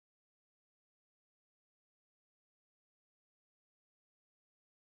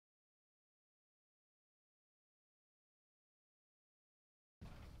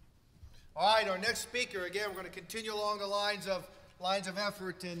All right, our next speaker, again, we're going to continue along the lines of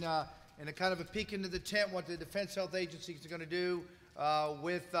effort and a kind of a peek into the tent, what the Defense Health Agencies are going to do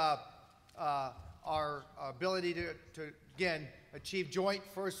with our ability to, again, achieve joint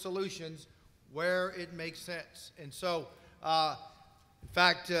first solutions where it makes sense. And so, in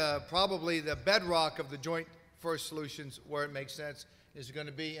fact, probably the bedrock of the joint first solutions where it makes sense is going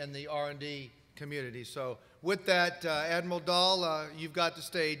to be in the R&D community. So with that, Admiral Dahl, you've got the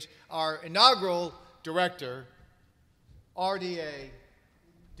stage. Our inaugural director, RDA,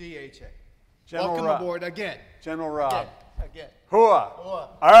 DHA. Welcome aboard again. General Rob. Again. Hua. Hua.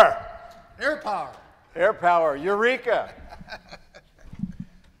 Arr. Air power. Air power. Eureka.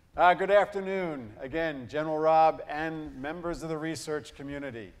 Good afternoon. Again, General Rob and members of the research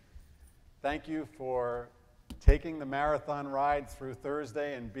community. Thank you for taking the marathon ride through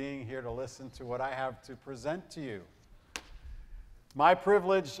Thursday and being here to listen to what I have to present to you. My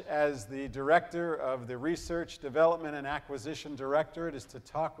privilege as the director of the Research, Development, and Acquisition Directorate is to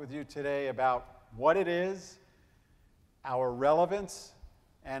talk with you today about what it is, our relevance,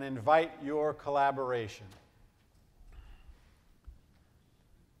 and invite your collaboration.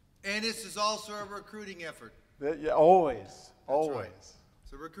 And this is also a recruiting effort. Always, always. Right.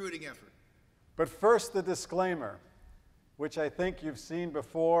 It's a recruiting effort. But first, the disclaimer, which I think you've seen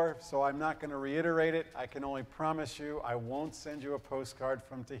before, so I'm not going to reiterate it. I can only promise you I won't send you a postcard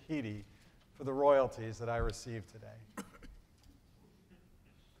from Tahiti for the royalties that I received today.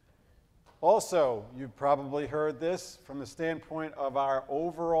 Also, you've probably heard this from the standpoint of our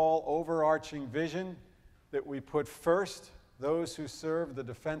overall overarching vision that we put first those who serve the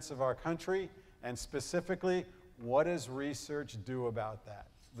defense of our country, and specifically, what does research do about that?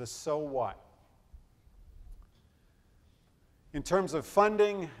 The so what. In terms of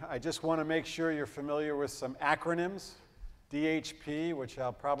funding, I just want to make sure you're familiar with some acronyms. DHP, which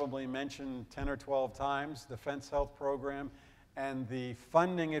I'll probably mention 10 or 12 times, Defense Health Program, and the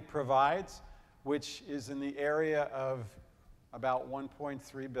funding it provides, which is in the area of about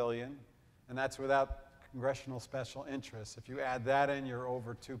 $1.3 billion, and that's without congressional special interests. If you add that in, you're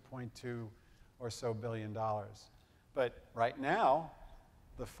over $2.2 or so billion. But right now,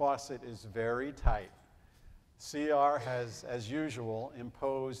 the faucet is very tight. CR has, as usual,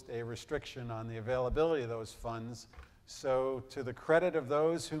 imposed a restriction on the availability of those funds. So to the credit of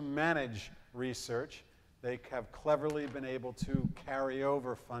those who manage research, they have cleverly been able to carry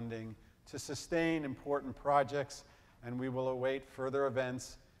over funding to sustain important projects, and we will await further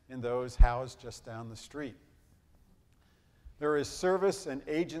events in those housed just down the street. There is service and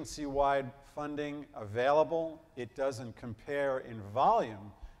agency-wide funding available. It doesn't compare in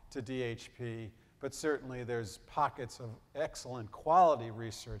volume to DHP, but certainly there's pockets of excellent quality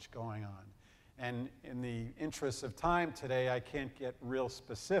research going on. And in the interest of time today, I can't get real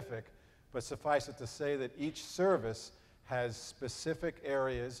specific, but suffice it to say that each service has specific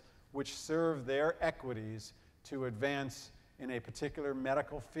areas which serve their equities to advance in a particular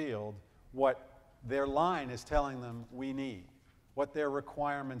medical field what their line is telling them we need, what their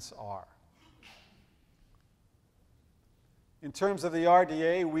requirements are. In terms of the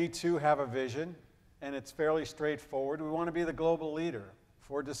RDA, we too have a vision, and it's fairly straightforward. We want to be the global leader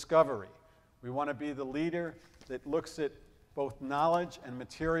for discovery. We want to be the leader that looks at both knowledge and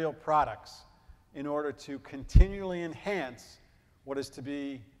material products in order to continually enhance what is to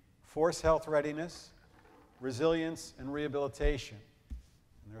be force health readiness, resilience, and rehabilitation.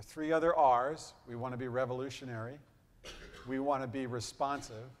 And there are three other R's. We want to be revolutionary, we want to be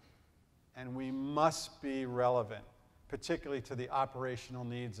responsive, and we must be relevant, particularly to the operational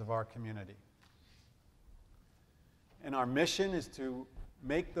needs of our community. And our mission is to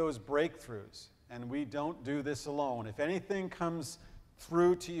make those breakthroughs, and we don't do this alone. If anything comes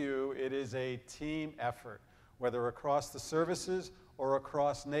through to you, it is a team effort, whether across the services or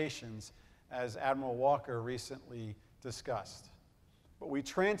across nations, as Admiral Walker recently discussed. But we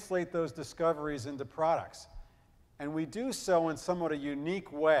translate those discoveries into products, and we do so in somewhat a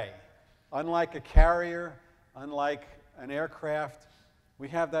unique way. Unlike a carrier, unlike an aircraft, we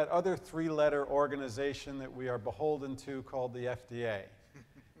have that other three-letter organization that we are beholden to called the FDA.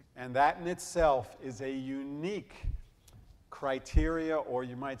 And that in itself is a unique criteria, or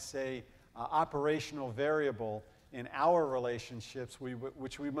you might say operational variable in our relationships,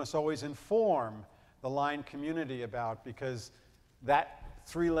 which we must always inform the line community about, because that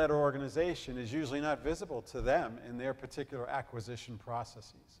three-letter organization is usually not visible to them in their particular acquisition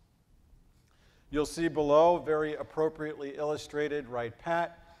processes. You'll see below, very appropriately illustrated, right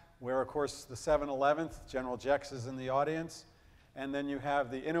pat, where of course the 711th, General Jex is in the audience, and then you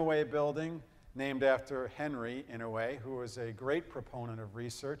have the Inouye building, named after Henry Inouye, who was a great proponent of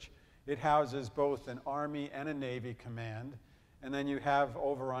research. It houses both an Army and a Navy command. And then you have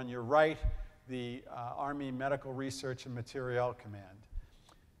over on your right the Army Medical Research and Materiel Command.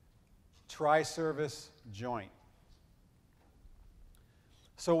 Tri-service joint.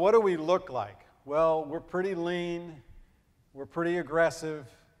 So what do we look like? Well, we're pretty lean, we're pretty aggressive,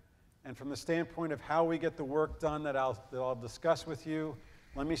 and from the standpoint of how we get the work done that I'll discuss with you,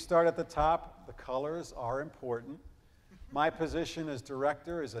 let me start at the top. The colors are important. My position as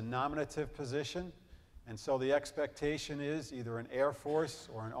director is a nominative position, and so the expectation is either an Air Force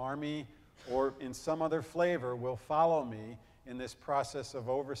or an Army or in some other flavor will follow me in this process of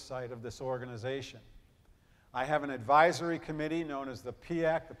oversight of this organization. I have an advisory committee known as the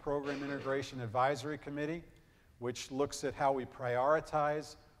PIAC, the Program Integration Advisory Committee, which looks at how we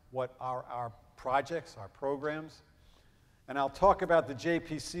prioritize what our projects, our programs. And I'll talk about the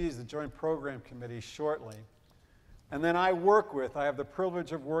JPCs, the Joint Program Committee, shortly. And then I have the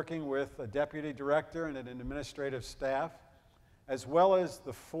privilege of working with a deputy director and an administrative staff, as well as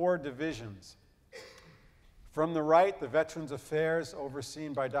the 4 divisions. From the right, the Veterans Affairs,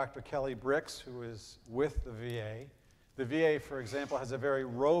 overseen by Dr. Kelly Bricks, who is with the VA. The VA, for example, has a very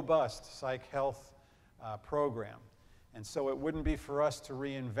robust psych health program. And so it wouldn't be for us to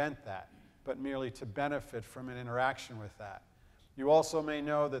reinvent that, but merely to benefit from an interaction with that. You also may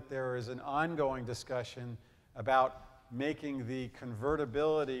know that there is an ongoing discussion about making the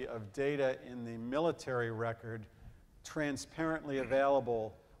convertibility of data in the military record transparently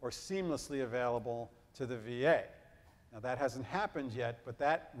available or seamlessly available to the VA. Now that hasn't happened yet, but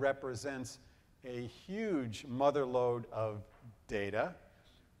that represents a huge mother lode of data,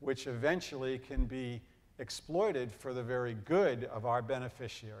 which eventually can be exploited for the very good of our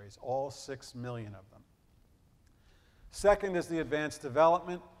beneficiaries, all 6 million of them. Second is the advanced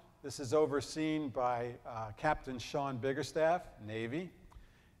development. This is overseen by Captain Sean Biggerstaff, Navy.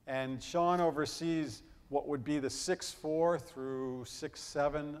 And Sean oversees what would be the 6-4 through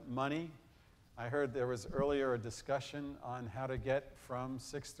 6-7 money. I heard there was earlier a discussion on how to get from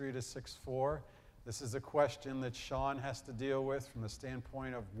 6-3 to 6-4. This is a question that Sean has to deal with from the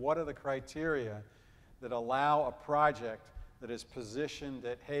standpoint of what are the criteria that allow a project that is positioned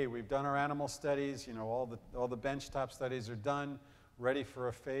at, hey, we've done our animal studies, you know, all the benchtop studies are done, ready for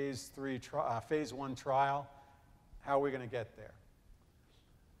a phase 1 trial. How are we going to get there?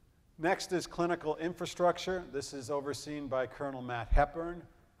 Next is clinical infrastructure. This is overseen by Colonel Matt Hepburn,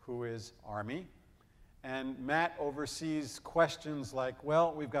 who is Army. And Matt oversees questions like,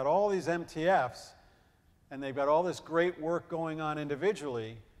 well, we've got all these MTFs, and they've got all this great work going on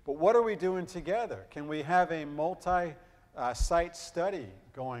individually, but what are we doing together? Can we have a multi-site study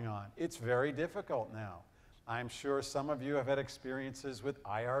going on? It's very difficult now. I'm sure some of you have had experiences with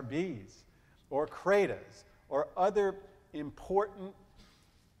IRBs or CRADAs or other important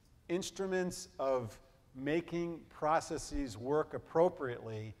instruments of making processes work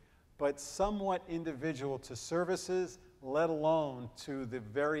appropriately, but somewhat individual to services, let alone to the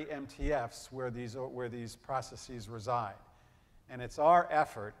very MTFs where these processes reside. And it's our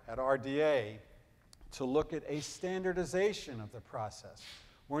effort at RDA to look at a standardization of the process.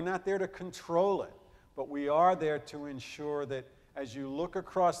 We're not there to control it, but we are there to ensure that as you look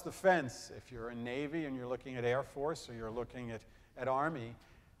across the fence, if you're in Navy and you're looking at Air Force or you're looking at Army,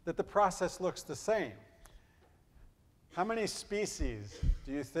 that the process looks the same. How many species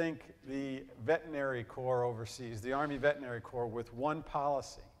do you think the Veterinary Corps oversees, the Army Veterinary Corps, with one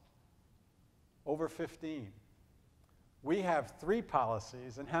policy? Over 15. We have 3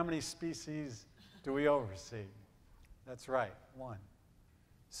 policies, and how many species do we oversee? That's right, 1.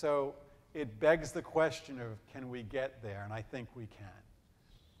 So it begs the question of, can we get there? And I think we can.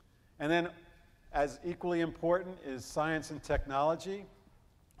 And then, as equally important is science and technology,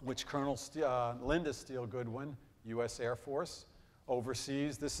 which Colonel Linda Steele Goodwin, U.S. Air Force,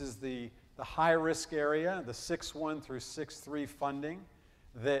 oversees. This is the high-risk area, the 6-1 through 6-3 funding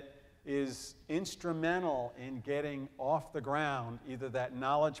that is instrumental in getting off the ground either that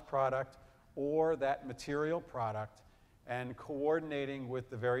knowledge product or that material product and coordinating with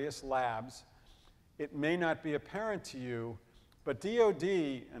the various labs. It may not be apparent to you, but DoD,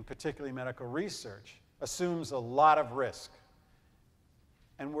 and particularly medical research, assumes a lot of risk.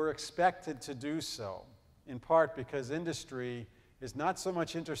 And we're expected to do so, in part because industry is not so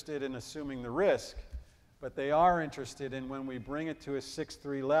much interested in assuming the risk, but they are interested in, when we bring it to a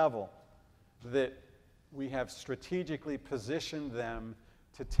 6-3 level, that we have strategically positioned them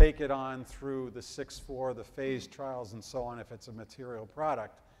to take it on through the 6-4, the phase trials and so on if it's a material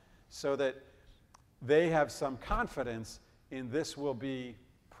product, so that they have some confidence in this will be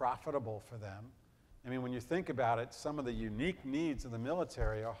profitable for them, I mean, when you think about it, some of the unique needs of the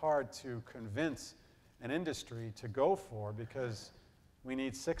military are hard to convince an industry to go for because we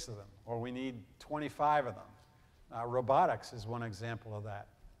need 6 of them, or we need 25 of them. Robotics is one example of that.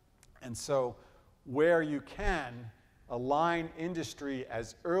 And so where you can align industry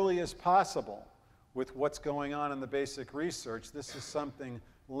as early as possible with what's going on in the basic research, this is something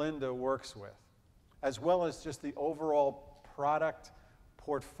Linda works with, as well as just the overall product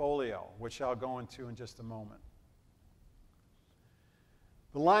portfolio, which I'll go into in just a moment.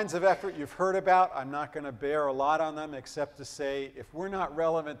 The lines of effort you've heard about, I'm not going to bear a lot on them except to say if we're not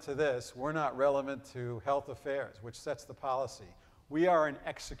relevant to this, we're not relevant to health affairs, which sets the policy. We are an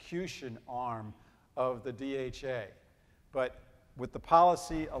execution arm of the DHA. But with the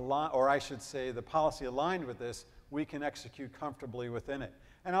policy aligned, or I should say the policy aligned with this, we can execute comfortably within it.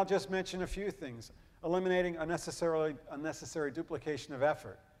 And I'll just mention a few things. Eliminating unnecessary duplication of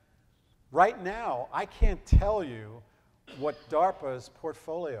effort. Right now, I can't tell you what DARPA's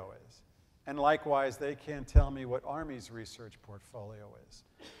portfolio is. And likewise, they can't tell me what Army's research portfolio is.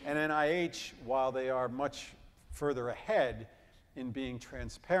 And NIH, while they are much further ahead in being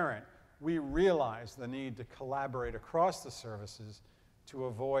transparent, we realize the need to collaborate across the services to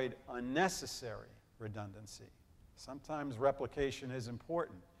avoid unnecessary redundancy. Sometimes replication is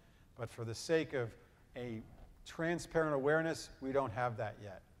important, but for the sake of a transparent awareness, we don't have that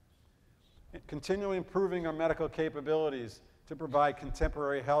yet. Continually improving our medical capabilities to provide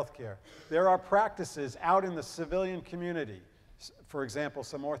contemporary health care. There are practices out in the civilian community, for example,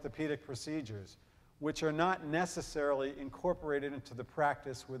 some orthopedic procedures, which are not necessarily incorporated into the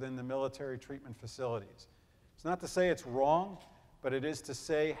practice within the military treatment facilities. It's not to say it's wrong, but it is to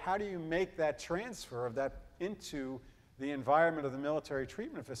say, how do you make that transfer of that into the environment of the military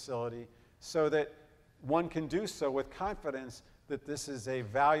treatment facility so that one can do so with confidence that this is a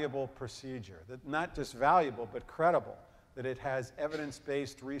valuable procedure, that not just valuable, but credible, that it has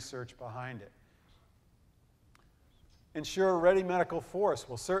evidence-based research behind it. Ensure a ready medical force.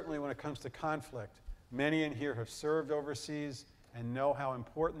 Well, certainly when it comes to conflict, many in here have served overseas and know how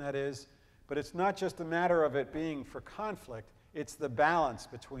important that is, but it's not just a matter of it being for conflict, it's the balance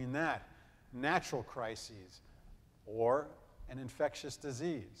between that, natural crises, or an infectious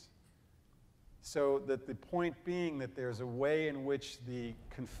disease. So that the point being that there's a way in which the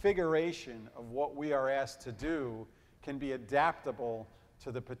configuration of what we are asked to do can be adaptable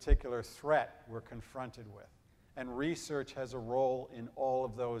to the particular threat we're confronted with. And research has a role in all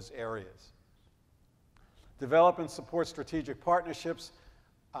of those areas. Develop and support strategic partnerships.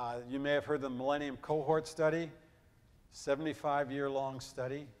 You may have heard the Millennium Cohort Study, 75-year-long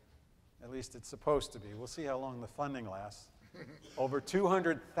study. At least it's supposed to be. We'll see how long the funding lasts. Over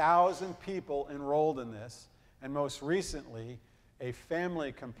 200,000 people enrolled in this, and most recently, a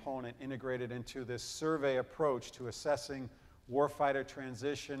family component integrated into this survey approach to assessing warfighter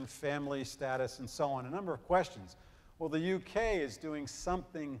transition, family status, and so on. A number of questions. Well, the UK is doing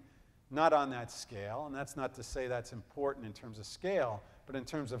something not on that scale, and that's not to say that's important in terms of scale, but in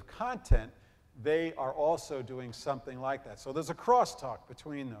terms of content, they are also doing something like that. So there's a crosstalk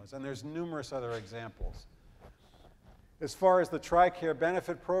between those, and there's numerous other examples. As far as the TRICARE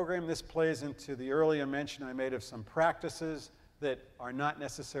benefit program, this plays into the earlier mention I made of some practices that are not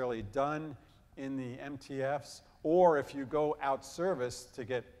necessarily done in the MTFs, or if you go out service to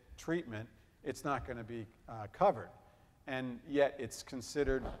get treatment, it's not going to be covered. And yet it's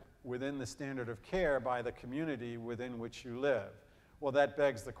considered within the standard of care by the community within which you live. Well, that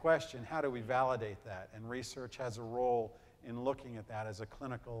begs the question, how do we validate that? And research has a role in looking at that as a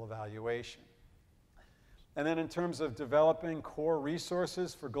clinical evaluation. And then in terms of developing core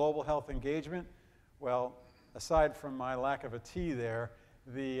resources for global health engagement, well, aside from my lack of a T there,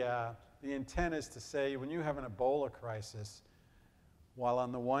 the intent is to say when you have an Ebola crisis, while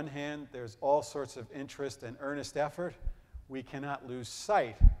on the one hand there's all sorts of interest and earnest effort, we cannot lose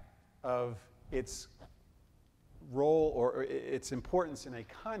sight of its role or its importance in a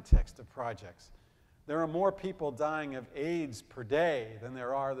context of projects. There are more people dying of AIDS per day than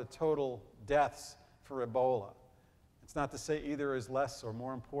there are the total deaths for Ebola. It's not to say either is less or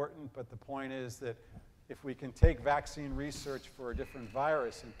more important, but the point is that if we can take vaccine research for a different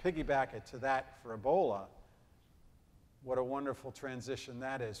virus and piggyback it to that for Ebola, what a wonderful transition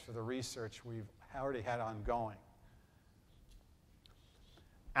that is for the research we've already had ongoing.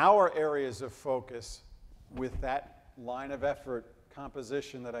 Our areas of focus with that line of effort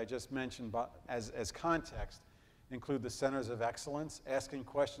composition that I just mentioned as context include the centers of excellence, asking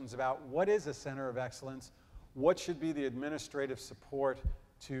questions about what is a center of excellence, what should be the administrative support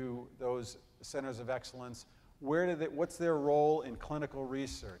to those centers of excellence, what's their role in clinical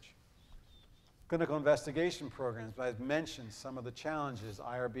research. Clinical investigation programs, I've mentioned some of the challenges,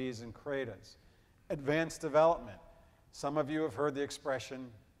 IRBs and CRADAs. Advanced development. Some of you have heard the expression,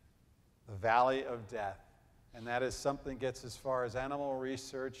 the valley of death. And that is something gets as far as animal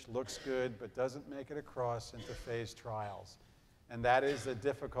research, looks good, but doesn't make it across into phase trials. And that is a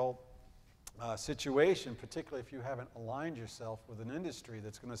difficult situation, particularly if you haven't aligned yourself with an industry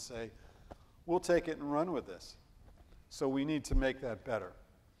that's going to say, we'll take it and run with this. So we need to make that better.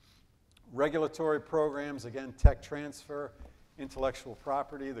 Regulatory programs, again, tech transfer, intellectual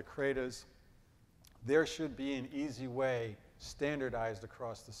property, the CRADAs, there should be an easy way standardized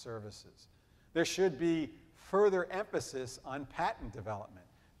across the services. There should be further emphasis on patent development.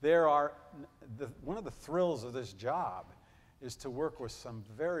 One of the thrills of this job is to work with some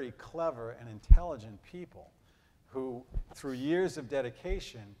very clever and intelligent people who, through years of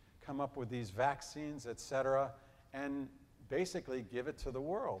dedication, come up with these vaccines, et cetera, and basically give it to the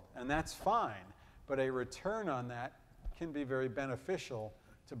world. And that's fine, but a return on that can be very beneficial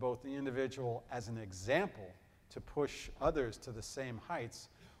to both the individual as an example to push others to the same heights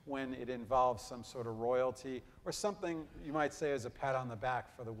when it involves some sort of royalty or something you might say as a pat on the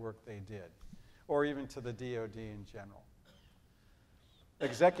back for the work they did, or even to the DoD in general.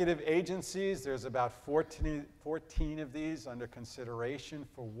 Executive agencies, there's about 14 of these under consideration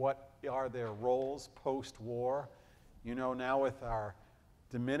for what are their roles post-war. You know, now with our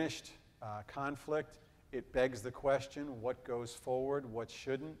diminished conflict, it begs the question, what goes forward, what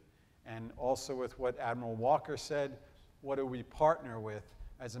shouldn't? And also with what Admiral Walker said, what do we partner with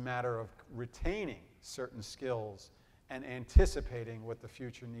as a matter of retaining certain skills and anticipating what the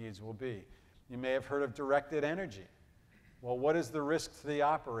future needs will be? You may have heard of directed energy. Well, what is the risk to the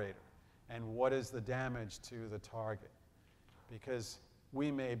operator? And what is the damage to the target? Because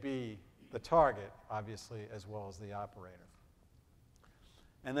we may be the target, obviously, as well as the operator.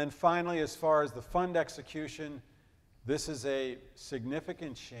 And then finally, as far as the fund execution, this is a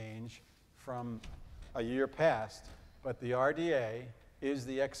significant change from a year past, but the RDA is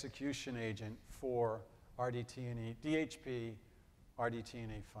the execution agent for RDT&E, DHP,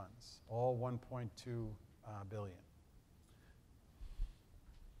 RDT&E funds, all $1.2 billion.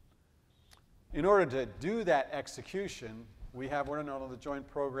 In order to do that execution, we have what are known as the Joint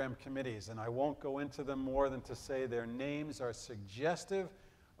Program Committees, and I won't go into them more than to say their names are suggestive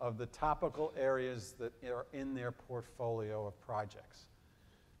of the topical areas that are in their portfolio of projects.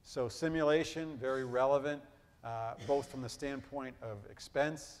 So simulation, very relevant, both from the standpoint of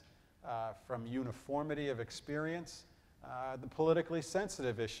expense, from uniformity of experience, the politically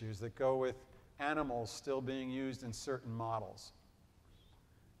sensitive issues that go with animals still being used in certain models.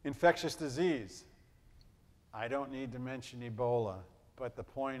 Infectious disease. I don't need to mention Ebola, but the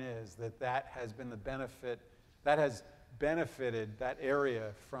point is that that has been the benefit, that has benefited that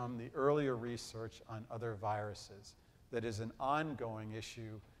area from the earlier research on other viruses. That is an ongoing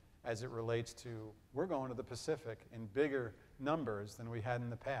issue as it relates to, we're going to the Pacific in bigger numbers than we had in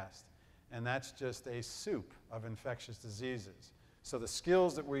the past. And that's just a soup of infectious diseases. So the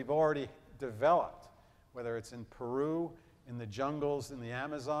skills that we've already developed, whether it's in Peru, in the jungles in the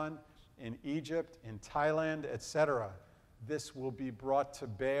Amazon, in Egypt, in Thailand, et cetera, this will be brought to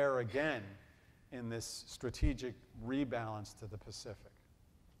bear again in this strategic rebalance to the Pacific.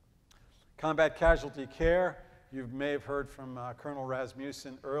 Combat casualty care, you may have heard from Colonel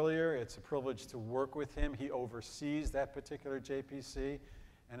Rasmussen earlier. It's a privilege to work with him. He oversees that particular JPC,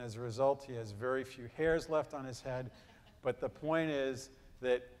 and as a result, he has very few hairs left on his head. But the point is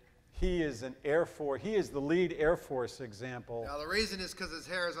that he is an Air Force, he is the lead Air Force example. Now the reason is because his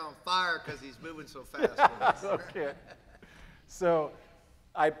hair is on fire because he's moving so fast. Okay. So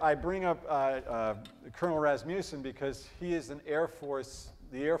I bring up Colonel Rasmussen because he is an Air Force,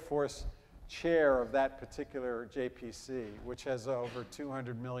 the Air Force chair of that particular JPC, which has over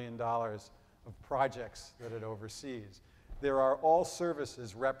 $200 million of projects that it oversees. There are all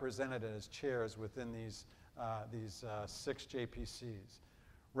services represented as chairs within these 6 JPCs.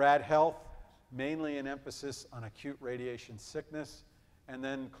 Rad Health, mainly an emphasis on acute radiation sickness, and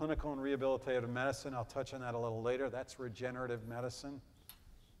then clinical and rehabilitative medicine. I'll touch on that a little later. That's regenerative medicine.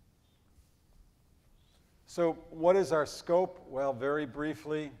 So what is our scope? Well, very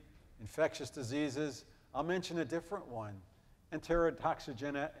briefly, infectious diseases. I'll mention a different one,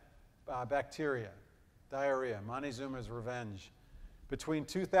 enterotoxigenic bacteria, diarrhea, Montezuma's revenge. Between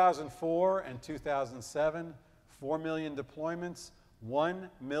 2004 and 2007, 4 million deployments, 1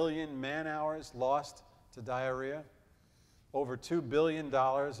 million man-hours lost to diarrhea, over $2 billion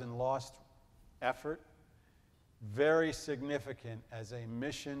in lost effort, very significant as a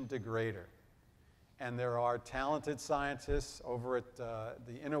mission degrader. And there are talented scientists over at the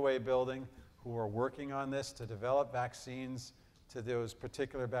Inouye building who are working on this to develop vaccines to those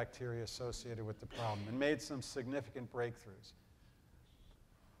particular bacteria associated with the problem, and made some significant breakthroughs.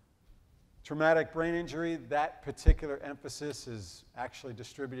 Traumatic brain injury, that particular emphasis is actually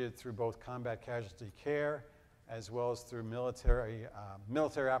distributed through both combat casualty care as well as through military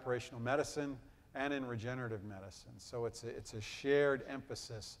operational medicine and in regenerative medicine. So it's a shared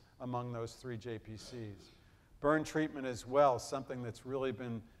emphasis among those three JPCs. Burn treatment as well, something that's really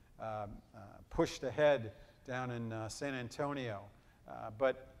been pushed ahead down in San Antonio,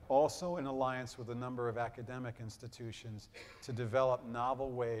 but also in alliance with a number of academic institutions to develop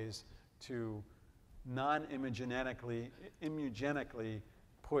novel ways to non-immunogenically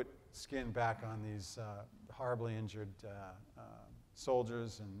put skin back on these horribly injured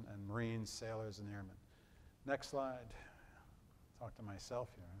soldiers and Marines, sailors, and airmen. Next slide. Talk to myself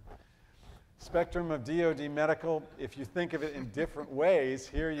here. Spectrum of DoD medical, if you think of it in different ways,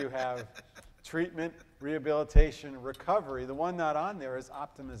 here you have treatment, rehabilitation, recovery. The one not on there is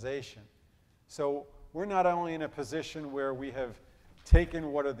optimization. So we're not only in a position where we have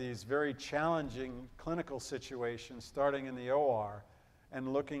taken what are these very challenging clinical situations, starting in the OR,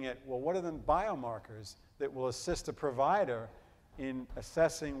 and looking at, well, what are the biomarkers that will assist a provider in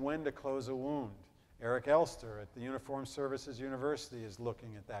assessing when to close a wound? Eric Elster at the Uniformed Services University is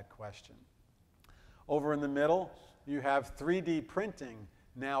looking at that question. Over in the middle, you have 3D printing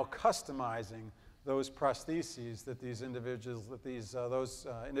now customizing those prostheses that these individuals, those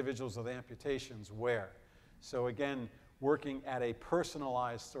individuals with amputations wear. So again, working at a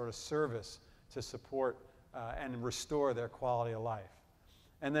personalized sort of service to support and restore their quality of life.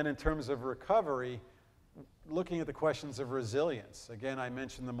 And then in terms of recovery, looking at the questions of resilience. Again, I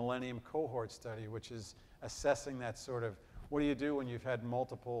mentioned the Millennium Cohort Study, which is assessing that sort of, what do you do when you've had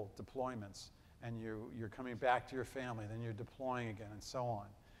multiple deployments and you're coming back to your family, then you're deploying again, and so on.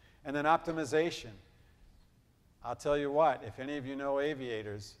 And then optimization. I'll tell you what, if any of you know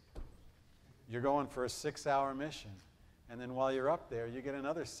aviators, you're going for a 6-hour mission. And then while you're up there, you get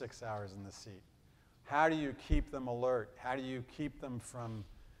another 6 hours in the seat. How do you keep them alert? How do you keep them from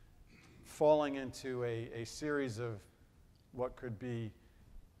falling into a series of what could be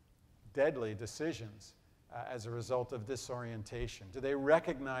deadly decisions as a result of disorientation? Do they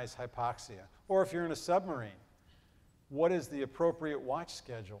recognize hypoxia? Or if you're in a submarine, what is the appropriate watch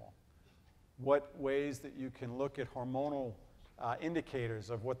schedule? What ways that you can look at hormonal indicators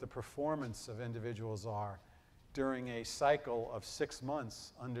of what the performance of individuals are during a cycle of 6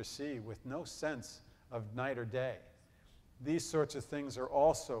 months undersea with no sense of night or day. These sorts of things are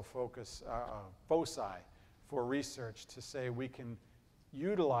also foci for research to say we can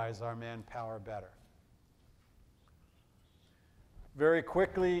utilize our manpower better. Very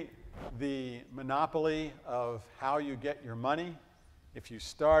quickly, the monopoly of how you get your money. If you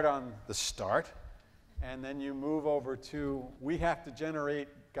start on the start, and then you move over to, we have to generate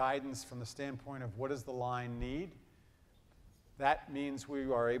guidance from the standpoint of what does the line need. That means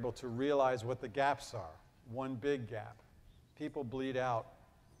we are able to realize what the gaps are. One big gap. People bleed out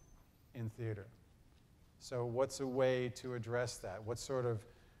in theater. So what's a way to address that? What sort of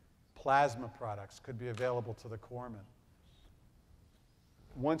plasma products could be available to the corpsmen?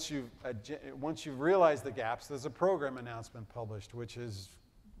 Once you've realized the gaps, there's a program announcement published, which is,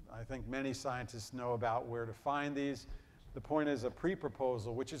 I think many scientists know about where to find these. The point is a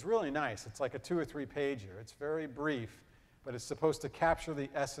pre-proposal, which is really nice. It's like a 2 or 3 pager. It's very brief, but it's supposed to capture the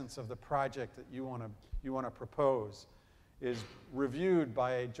essence of the project that you want to propose, is reviewed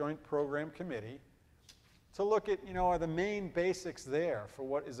by a joint program committee to look at, are the main basics there for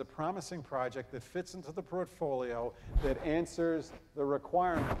what is a promising project that fits into the portfolio that answers the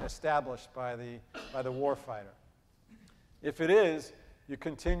requirement established by the warfighter. If it is, you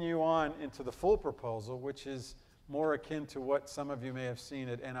continue on into the full proposal, which is more akin to what some of you may have seen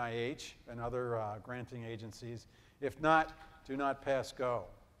at NIH and other granting agencies. If not, do not pass go.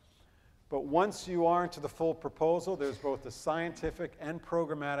 But once you are into the full proposal, there's both the scientific and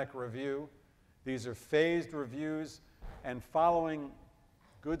programmatic review. These are phased reviews, and following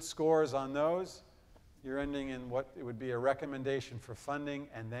good scores on those, you're ending in what it would be a recommendation for funding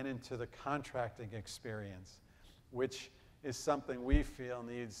and then into the contracting experience, which is something we feel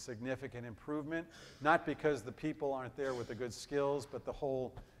needs significant improvement, not because the people aren't there with the good skills, but the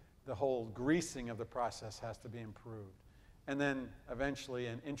whole greasing of the process has to be improved. And then eventually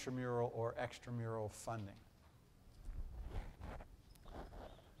an intramural or extramural funding.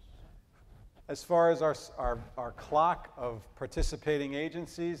 As far as our clock of participating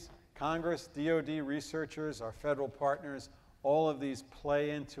agencies, Congress, DoD researchers, our federal partners, all of these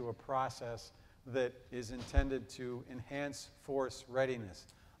play into a process that is intended to enhance force readiness.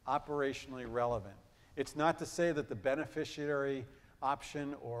 operationally relevant. It's not to say that the beneficiary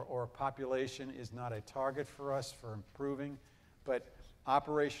option or population is not a target for us for improving, but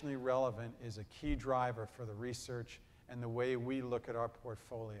operationally relevant is a key driver for the research and the way we look at our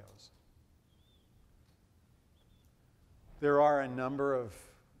portfolios. There are a number of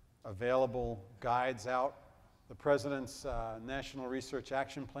available guides out. The President's National Research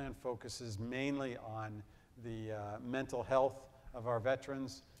Action Plan focuses mainly on the mental health of our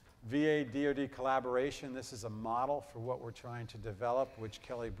veterans. VA-DoD collaboration, this is a model for what we're trying to develop, which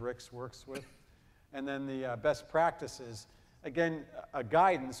Kelly Bricks works with. And then the best practices, again, a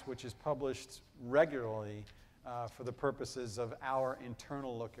guidance which is published regularly for the purposes of our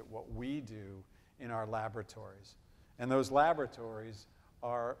internal look at what we do in our laboratories. And those laboratories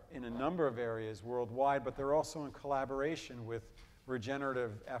are in a number of areas worldwide, but they're also in collaboration with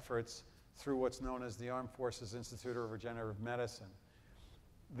regenerative efforts through what's known as the Armed Forces Institute of Regenerative Medicine.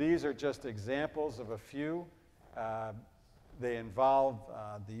 These are just examples of a few. They involve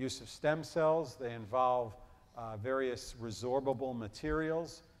the use of stem cells. They involve various resorbable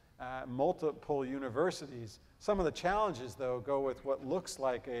materials, multiple universities. Some of the challenges, though, go with what looks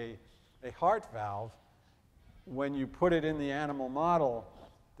like a heart valve. When you put it in the animal model,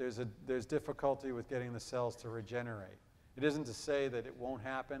 there's difficulty with getting the cells to regenerate. It isn't to say that it won't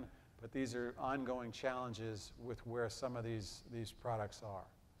happen, but these are ongoing challenges with where some of these products are.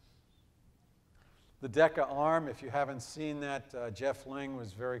 The DECA arm, if you haven't seen that, Jeff Ling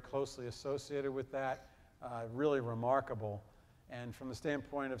was very closely associated with that. Really remarkable. And from the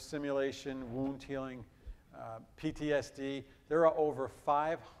standpoint of simulation, wound healing, PTSD, there are over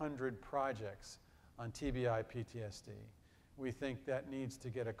 500 projects on TBI PTSD. We think that needs to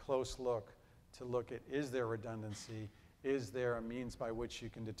get a close look to look at, is there redundancy? Is there a means by which you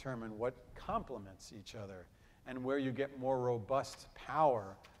can determine what complements each other and where you get more robust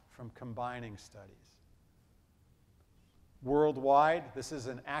power from combining studies? Worldwide, this is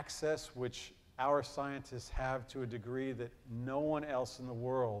an access which our scientists have to a degree that no one else in the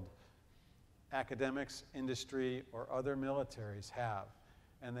world, academics, industry, or other militaries have.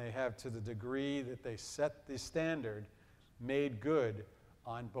 And they have, to the degree that they set the standard, made good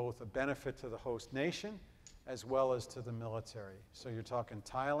on both a benefit to the host nation as well as to the military. So you're talking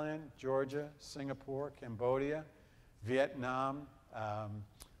Thailand, Georgia, Singapore, Cambodia, Vietnam,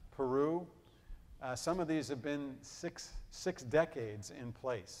 Peru. Some of these have been six decades in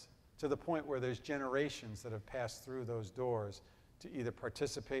place, to the point where there's generations that have passed through those doors to either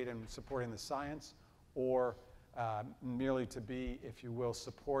participate in supporting the science or merely to be, if you will,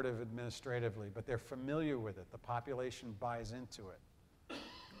 supportive administratively. But they're familiar with it. The population buys into it.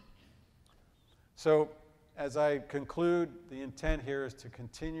 So as I conclude, the intent here is to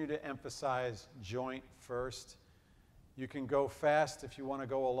continue to emphasize joint first. You can go fast if you want to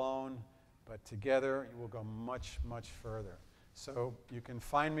go alone, but together you will go much, much further. So you can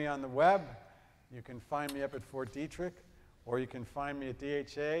find me on the web, you can find me up at Fort Detrick, or you can find me at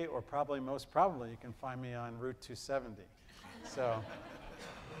DHA, or most probably you can find me on Route 270. So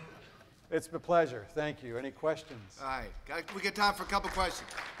it's a pleasure. Thank you. Any questions? All right. We got time for a couple questions.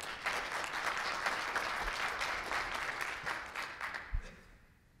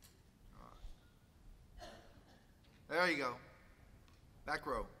 There you go. Back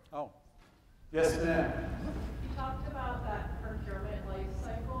row. Oh. Yes, ma'am. You talked about that procurement life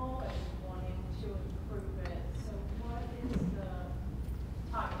cycle and wanting to improve it. So what is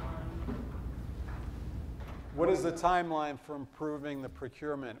the timeline? What is the timeline for improving the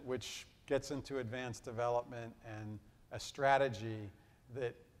procurement, which gets into advanced development and a strategy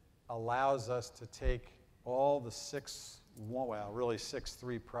that allows us to take all the six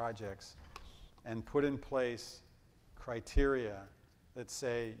 3 projects and put in place criteria that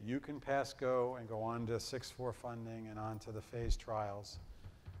say you can pass go and go on to 6-4 funding and on to the phase trials,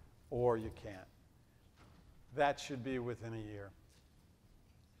 or you can't. That should be within a year.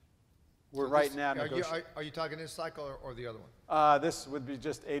 We're right now negotiating. Are you talking this cycle or the other one? This would be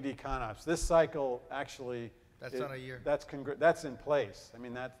just AD ConOps. This cycle actually. That's not a year. That's in place. I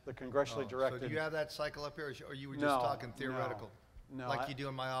mean, that's the congressionally directed. So do you have that cycle up here, or you were just No, talking theoretical? No. Like you do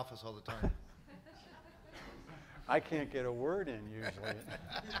in my office all the time. I can't get a word in usually.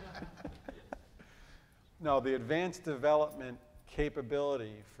 No, the advanced development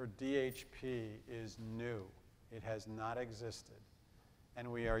capability for DHP is new. It has not existed.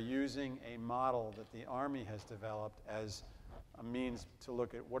 And we are using a model that the Army has developed as a means to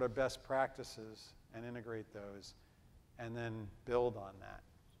look at what are best practices and integrate those and then build on that.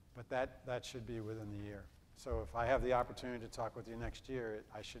 But that should be within the year. So if I have the opportunity to talk with you next year,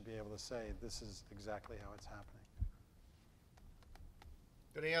 I should be able to say this is exactly how it's happening.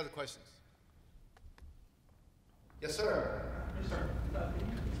 Got any other questions? Yes, sir. Yes, sir. Can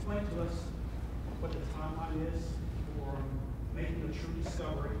you explain to us what the timeline is for making a true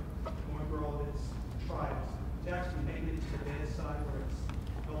discovery, going through all of its trials, to actually making it to the bedside where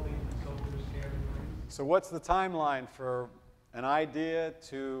it's helping soldiers, care, and Marines? So what's the timeline for an idea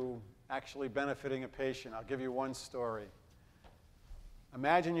to actually benefiting a patient? I'll give you one story.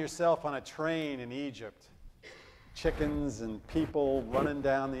 Imagine yourself on a train in Egypt, chickens and people running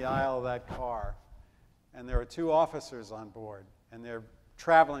down the aisle of that car, and there are two officers on board, and they're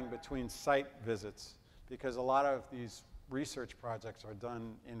traveling between site visits because a lot of these research projects are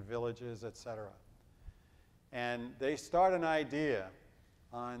done in villages, etc. And they start an idea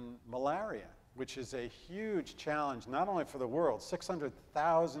on malaria, which is a huge challenge, not only for the world.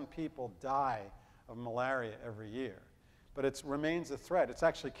 600,000 people die of malaria every year, but it remains a threat. It's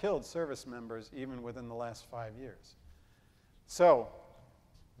actually killed service members even within the last 5 years. So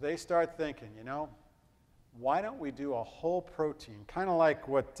they start thinking, you know, why don't we do a whole protein, kind of like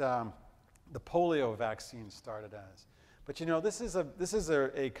what the polio vaccine started as. But you know, this is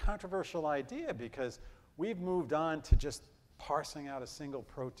a controversial idea because we've moved on to just parsing out a single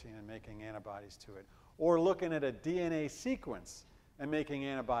protein and making antibodies to it, or looking at a DNA sequence and making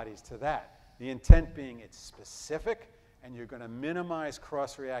antibodies to that. The intent being it's specific and you're going to minimize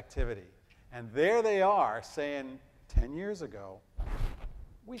cross-reactivity. And there they are saying 10 years ago,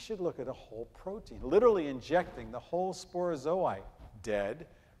 we should look at a whole protein, literally injecting the whole sporozoite, dead,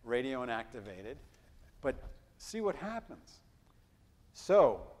 radioinactivated, but see what happens.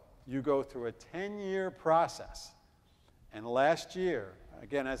 So you go through a 10-year process. And last year,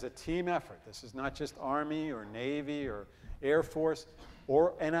 again, as a team effort, this is not just Army or Navy or Air Force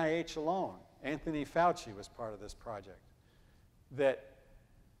or NIH alone. Anthony Fauci was part of this project. That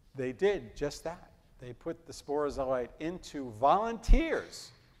they did just that. They put the sporozoite into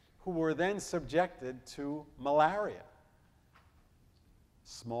volunteers who were then subjected to malaria.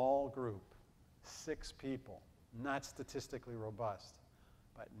 Small group, 6 people, not statistically robust,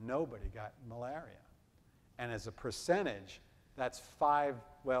 but nobody got malaria. And as a percentage, that's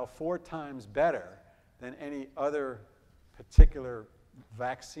 4 times better than any other particular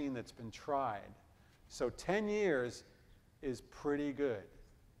vaccine that's been tried. So 10 years is pretty good.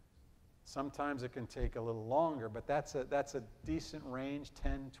 Sometimes it can take a little longer, but that's a decent range,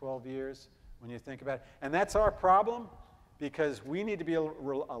 10, 12 years when you think about it. And that's our problem because we need to be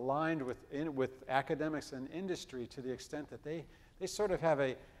aligned with academics and industry to the extent that they sort of have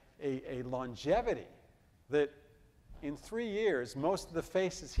a longevity that in 3 years, most of the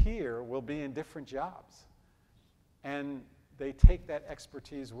faces here will be in different jobs. And they take that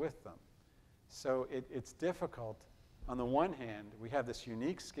expertise with them. So it's difficult. On the one hand, we have this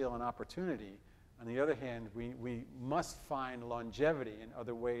unique skill and opportunity. On the other hand, we must find longevity in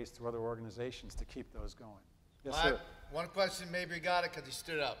other ways through other organizations to keep those going. Yes, sir. One question, Mabry got it because he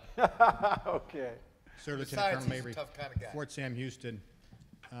stood up. Okay. Sir, Lieutenant Besides, Colonel he's a Mabry, tough kind of guy. Fort Sam Houston.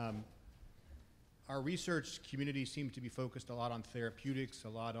 Our research community seems to be focused a lot on therapeutics, a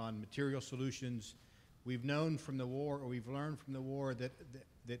lot on material solutions. We've known from the war, or we've learned from the war, that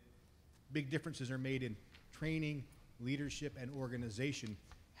big differences are made in training, leadership, and organization.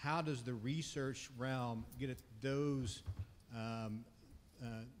 How does the research realm get at those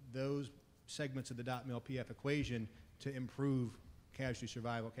segments of the DOT-MIL-PF equation to improve casualty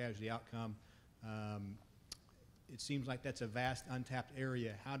survival, casualty outcome? It seems like that's a vast, untapped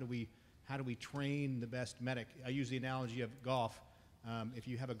area. How do we train the best medic? I use the analogy of golf. If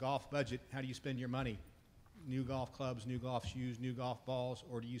you have a golf budget, how do you spend your money? New golf clubs, new golf shoes, new golf balls,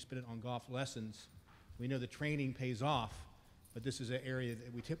 or do you spend it on golf lessons? We know the training pays off, but this is an area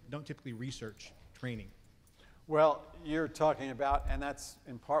that we don't typically research training. Well, you're talking about, and that's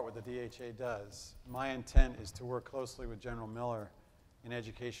in part what the DHA does. My intent is to work closely with General Miller in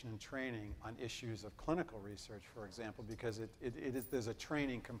education and training on issues of clinical research, for example, because there's a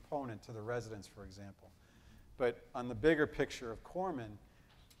training component to the residents, for example. But on the bigger picture of Corpsman,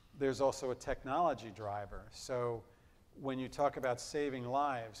 there's also a technology driver. So when you talk about saving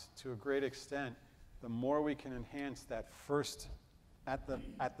lives, to a great extent, the more we can enhance that first, at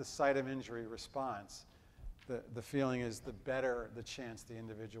the site of injury response, the feeling is the better the chance the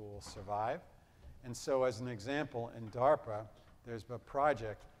individual will survive. And so as an example, in DARPA, there's a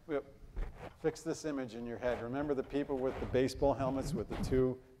project. Fix this image in your head. Remember the people with the baseball helmets with the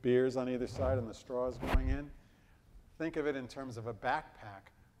 2 beers on either side and the straws going in? Think of it in terms of a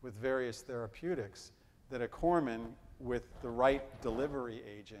backpack with various therapeutics that a corpsman with the right delivery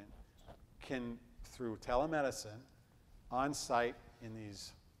agent can, through telemedicine, on site in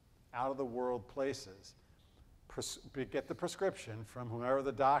these out-of-the-world places, get the prescription from whoever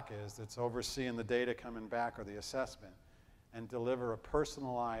the doc is that's overseeing the data coming back or the assessment, and deliver a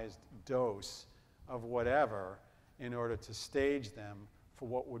personalized dose of whatever in order to stage them for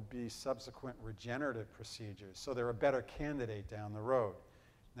what would be subsequent regenerative procedures, so they're a better candidate down the road.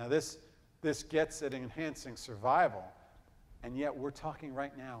 Now this gets at enhancing survival, and yet we're talking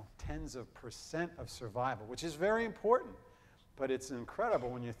right now tens of % of survival, which is very important, but it's incredible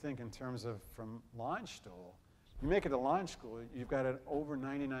when you think in terms of from launch stool. You make it to launch school, you've got an over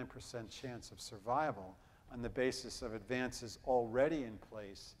 99% chance of survival on the basis of advances already in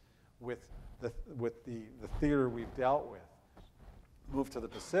place with the theater we've dealt with. Move to the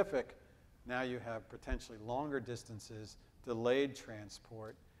Pacific, now you have potentially longer distances, delayed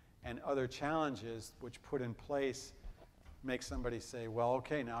transport, and other challenges which put in place make somebody say, well,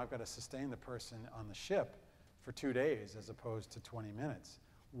 okay, now I've got to sustain the person on the ship for 2 days as opposed to 20 minutes.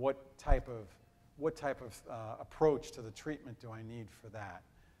 What type of approach to the treatment do I need for that?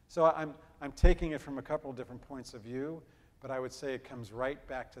 So I'm taking it from a couple of different points of view, but I would say it comes right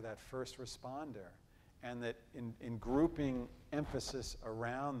back to that first responder, and that in grouping emphasis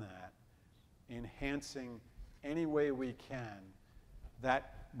around that, enhancing any way we can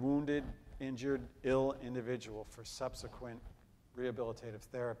that wounded, injured, ill individual for subsequent rehabilitative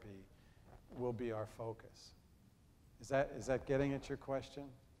therapy will be our focus. Is that getting at your question?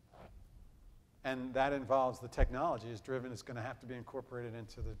 And that involves the technology is driven, it's going to have to be incorporated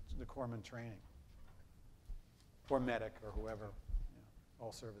into the corpsman training, or medic, or whoever,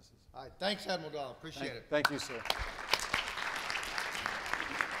 all services. All right, thanks, Admiral Dahl. Appreciate it. Thank you, sir.